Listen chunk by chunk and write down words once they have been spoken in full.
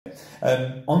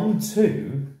On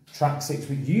to track 6.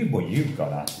 You've got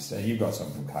an artist. You've got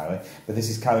something from Kylie, but this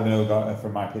is Kylie Minogue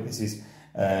from my pick. This is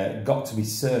Got to Be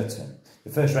Certain. The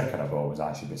first record I bought was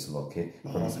I Should Be So Lucky.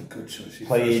 Oh, that's a good choice.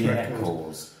 Playing in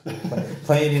Eccles.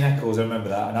 Playing in Eccles, I remember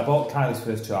that. And I bought Kylie's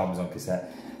first 2 albums on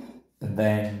cassette. And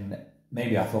then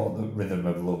maybe I thought the Rhythm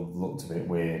of Love looked a bit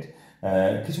weird.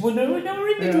 Because no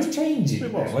image was changing,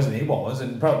 it was. Wasn't it? It was,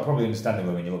 and probably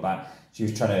understandably when you look back, she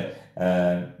was trying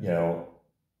to,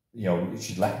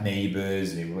 she'd left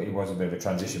Neighbours, and it was a bit of a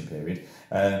transition period.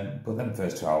 But then the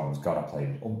first 2 albums, God, I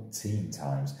played umpteen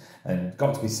times. And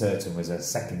Got to Be Certain was a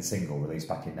second single released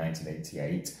back in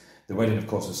 1988. The wedding, of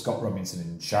course, of Scott Robinson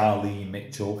and Charlene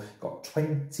Mitchell got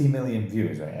 20 million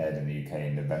viewers when it aired in the UK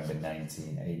in November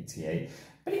 1988.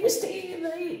 But it was still,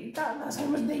 that's how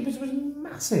much Neighbours was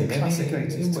massive. Classic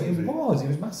 80s TV. It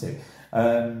was massive.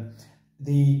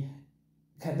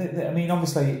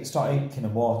 Obviously, it started Aitken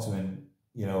and Waterman,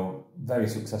 very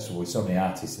successful with so many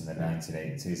artists in the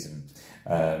 1980s. And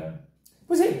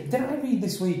did I read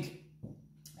this week,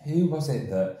 who was it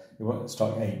that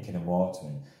started Aitken and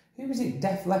Waterman? Who was it?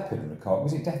 Def Leppard recorded.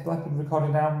 Was it Def Leppard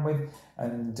recorded down with?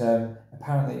 And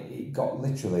apparently it got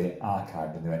literally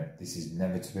archived, and they went, "This is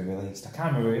never to be released." I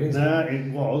can't remember who it is. No,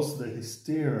 it was the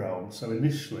Hysteria album. So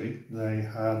initially they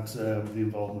had the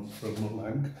involvement from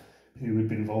Minogue, who had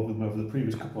been involved with them over the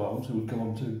previous couple of albums, who would go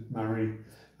on to marry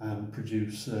and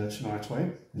produce Shania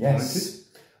Twain. Yes.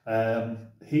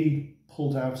 He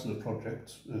pulled out of the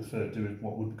project for doing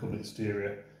what would become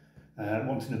Hysteria.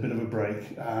 Wanting a bit of a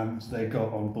break, and they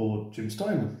got on board Jim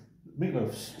Steinman,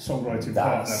 Meatloaf's songwriting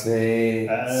partner. It.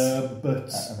 But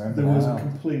there was a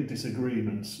complete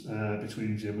disagreement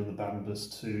between Jim and the band as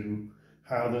to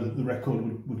how the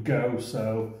record would go.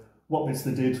 So what bits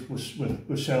they did was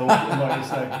shelved, like you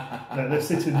say. They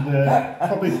sit in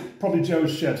probably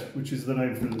Joe's Shed, which is the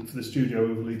name for the studio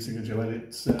of lead singer Joe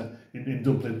Elliott in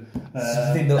Dublin. Do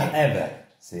you think they'll ever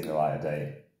see the light of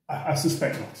day? I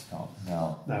suspect not.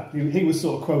 No. He was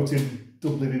sort of quoting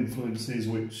Dublin influences,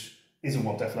 which isn't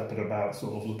what Def Leppard are about,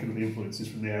 sort of looking at the influences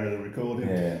from the area they're recording.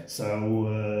 Yeah. So,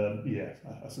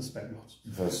 I suspect not.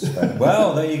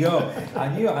 Well, there you go. I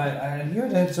knew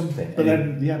I'd heard something. But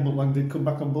then, Minogue did come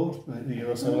back on board a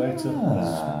year or so later.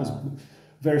 As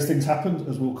various things happened,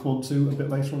 as we'll come on to a bit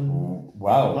later on.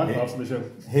 Wow. Part of the show.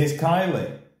 Here's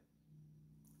Kylie.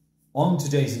 On to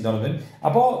Jason Donovan. I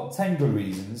bought 10 Good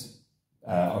Reasons.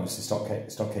 Obviously, Stock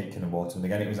Aitken and Waterman.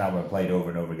 Again, it was an album I played over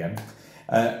and over again.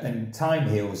 And Time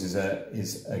Heals is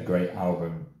a great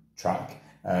album track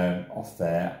off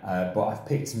there. But I've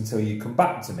picked Until You Come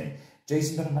Back to Me.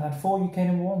 Jason Donovan had 4 UK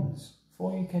number ones.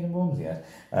 4 UK number ones, yeah.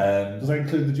 Does that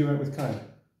include the duet with Kylie?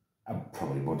 I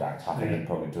probably would. I think it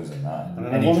probably does in that.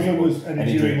 And one of them was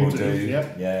Any Dream Will Do.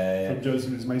 Yeah. From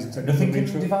Joseph's amazing technical Nothing Can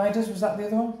intro. Divide Us, was that the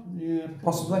other one? Yeah.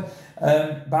 Possibly.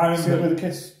 But I See It remember... With a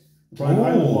Kiss. Right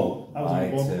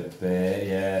a bit,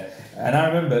 yeah. And I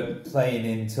remember playing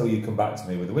Until You Come Back to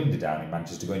Me with the window down in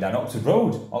Manchester, going down Oxford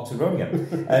Road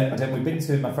again. And we've been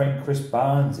to my friend Chris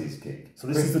Barnes' gig. So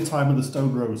this is the time of the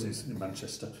Stone Roses in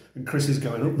Manchester, and Chris is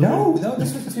going up. No,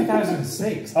 this was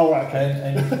 2006. Oh, right,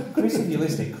 okay. And Chris, if you're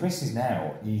listening, Chris is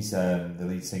now, he's the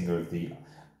lead singer of the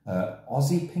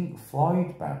Aussie Pink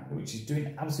Floyd band, which is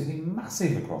doing absolutely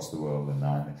massive across the world and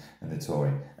the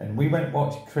touring. And we went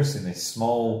watch Chris in this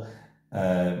small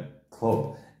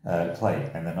club play,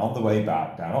 and then on the way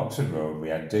back down Oxford Road we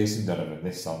had Jason Donovan,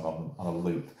 this song on a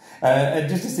loop, and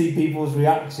just to see people's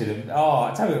reaction. And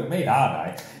I tell you what, me, aren't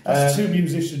I? That's 2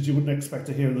 musicians you wouldn't expect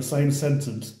to hear in the same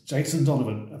sentence: Jason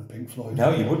Donovan and Pink Floyd.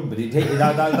 No, you wouldn't, but it did.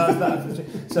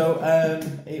 So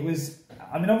it was.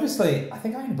 I mean, obviously, I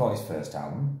think I only bought his first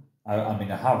album. I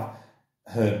have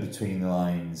heard Between the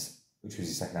Lines, which was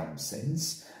his second album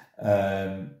since.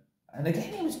 And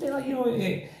again, it was a bit like,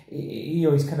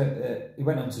 he's kind of, he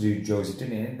went on to do Joseph,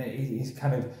 didn't he? And his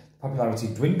kind of popularity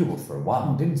dwindled for a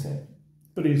while, didn't it?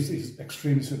 But he's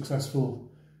extremely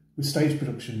successful with stage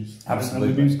productions. Absolutely.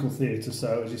 And the musical theatre.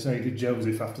 So, as you say, he did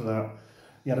Joseph after that.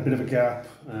 He had a bit of a gap.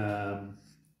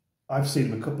 I've seen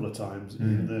him a couple of times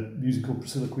in the musical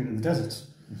Priscilla Queen of the Desert.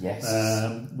 Yes.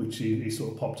 Which he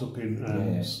sort of popped up in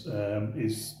and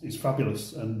is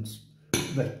fabulous. And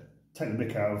they take the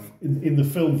mick out of, in the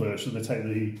film version, they take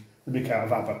the mick out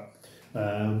of ABBA.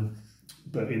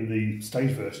 But in the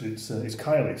stage version, it's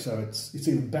Kylie, so it's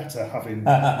even better having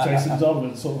Jason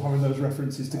Donovan sort of having those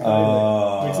references to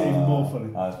Kylie. Makes it even more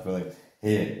funny. That's brilliant.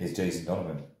 Here is Jason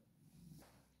Donovan.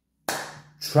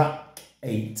 Track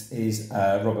 8 is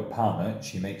Robert Palmer,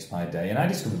 She Makes My Day. And I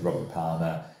discovered Robert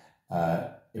Palmer.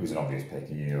 It was an obvious pick.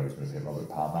 You knew I was going to pick Robert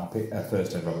Palmer. I picked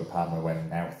first heard Robert Palmer when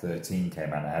Now 13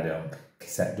 came out. I had it on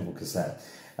cassette, double cassette.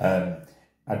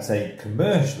 I'd say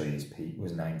commercially his peak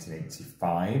was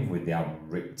 1985 with the album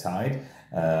Riptide.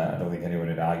 I don't think anyone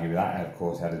would argue with that. Of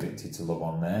course, had Addicted to Love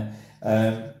on there.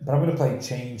 But I'm going to play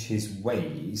Change His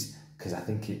Ways because I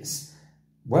think it's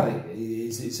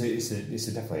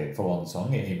definitely a full-on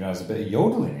song. It even has a bit of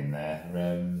yodeling in there.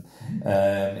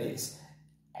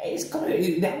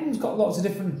 The album's got lots of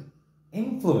different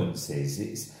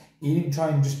influences. He didn't try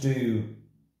and just do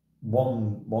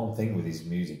one thing with his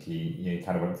music. He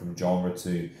kind of went from genre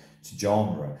to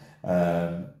genre.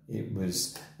 It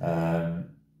was.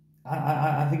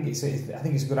 I think it's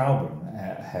a good album.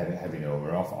 Heavy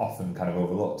Over, often kind of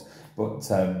overlooked, but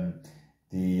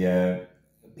he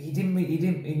didn't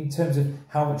in terms of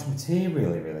how much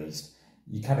material he released.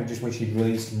 You kind of just wish he'd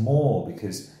released more,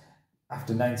 because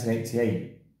after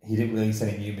 1988 he didn't release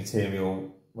any new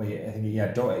material. Well, I think he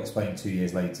had Don't Explain 2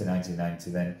 years later,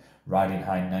 1990, then Riding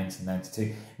High in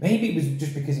 1992. Maybe it was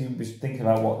just because he was thinking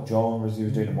about what genres he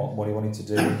was doing and what he wanted to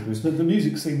do. The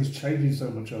music scene was changing so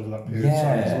much over that period of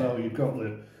time as well. You've got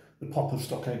the pop of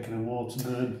Stock Aitken and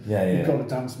Waterman. You've got the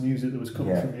dance music that was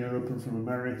coming from Europe and from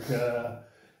America.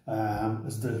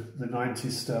 As the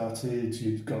 90s started,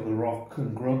 you've got the rock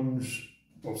and grunge.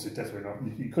 Obviously, definitely not.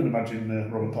 You couldn't imagine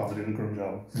Robert Palmer doing a grunge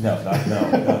album. No,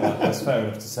 that's fair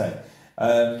enough to say.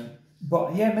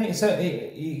 But yeah, mate. So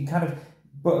he kind of,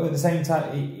 but at the same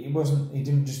time, he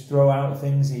didn't just throw out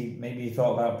things. Maybe he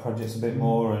thought about projects a bit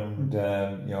more, and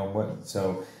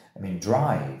So I mean,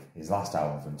 Drive, his last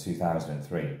album from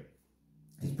 2003,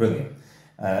 is brilliant.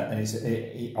 And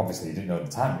obviously he didn't know at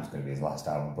the time it was going to be his last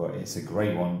album, but it's a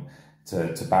great one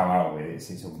to bow out with.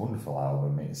 It's a wonderful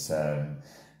album. It's the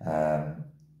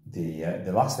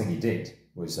last thing he did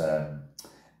was for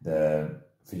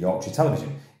Yorkshire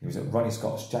Television. He was at Ronnie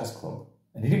Scott's Jazz Club,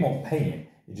 and he didn't want paying.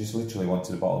 He just literally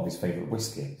wanted a bottle of his favourite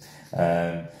whiskey,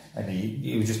 and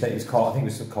it was called, I think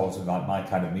it was called something like My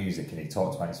Kind of Music, and he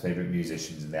talked about his favourite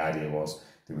musicians, and the idea was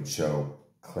they would show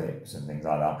clips and things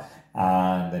like that.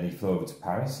 And then he flew over to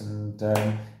Paris, and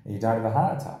he died of a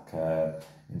heart attack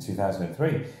in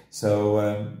 2003.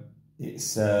 So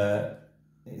it's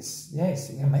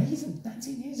amazing.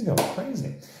 19 years ago,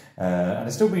 crazy. And I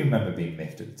still remember being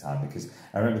miffed at the time, because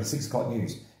I remember the 6 o'clock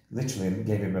news literally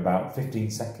gave him about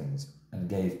 15 seconds and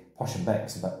gave Posh and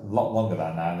Becks about a lot longer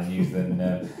than now in the news than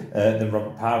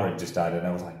Robert Palmer had just died, and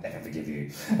I was like, never forgive you.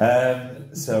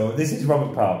 So this is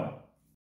Robert Palmer.